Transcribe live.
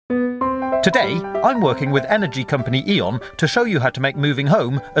Today, I'm working with energy company E.ON to show you how to make moving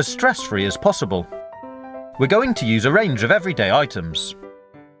home as stress-free as possible. We're going to use a range of everyday items.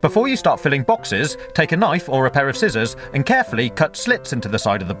 Before you start filling boxes, take a knife or a pair of scissors and carefully cut slits into the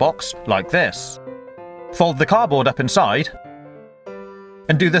side of the box, like this. Fold the cardboard up inside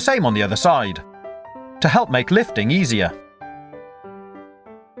and do the same on the other side, to help make lifting easier.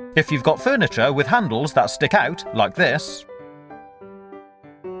 If you've got furniture with handles that stick out, like this,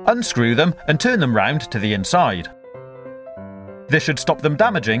 unscrew them and turn them round to the inside. This should stop them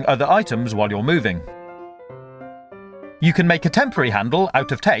damaging other items while you're moving. You can make a temporary handle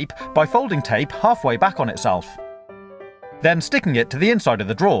out of tape by folding tape halfway back on itself, then sticking it to the inside of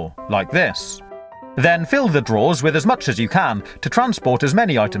the drawer, like this. Then fill the drawers with as much as you can to transport as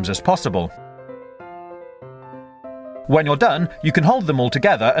many items as possible. When you're done, you can hold them all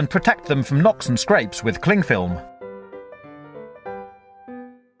together and protect them from knocks and scrapes with cling film.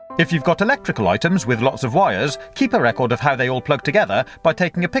 If you've got electrical items with lots of wires, keep a record of how they all plug together by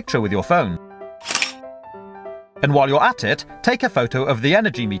taking a picture with your phone. And while you're at it, take a photo of the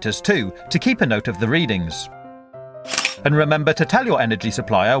energy meters too, to keep a note of the readings. And remember to tell your energy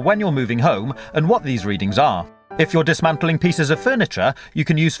supplier when you're moving home and what these readings are. If you're dismantling pieces of furniture, you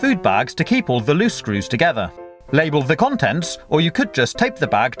can use food bags to keep all the loose screws together. Label the contents, or you could just tape the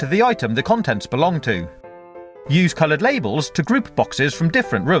bag to the item the contents belong to. Use coloured labels to group boxes from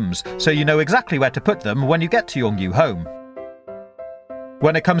different rooms, so you know exactly where to put them when you get to your new home.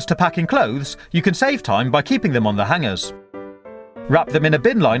 When it comes to packing clothes, you can save time by keeping them on the hangers. Wrap them in a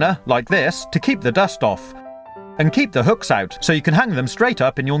bin liner, like this, to keep the dust off, and keep the hooks out so you can hang them straight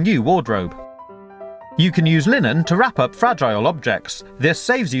up in your new wardrobe. You can use linen to wrap up fragile objects. This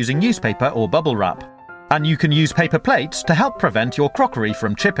saves using newspaper or bubble wrap. And you can use paper plates to help prevent your crockery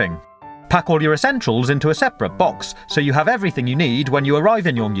from chipping. Pack all your essentials into a separate box so you have everything you need when you arrive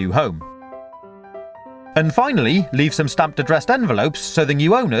in your new home. And finally, leave some stamped addressed envelopes so the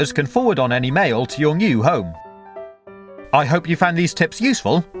new owners can forward on any mail to your new home. I hope you found these tips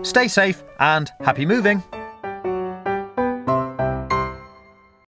useful. Stay safe and happy moving!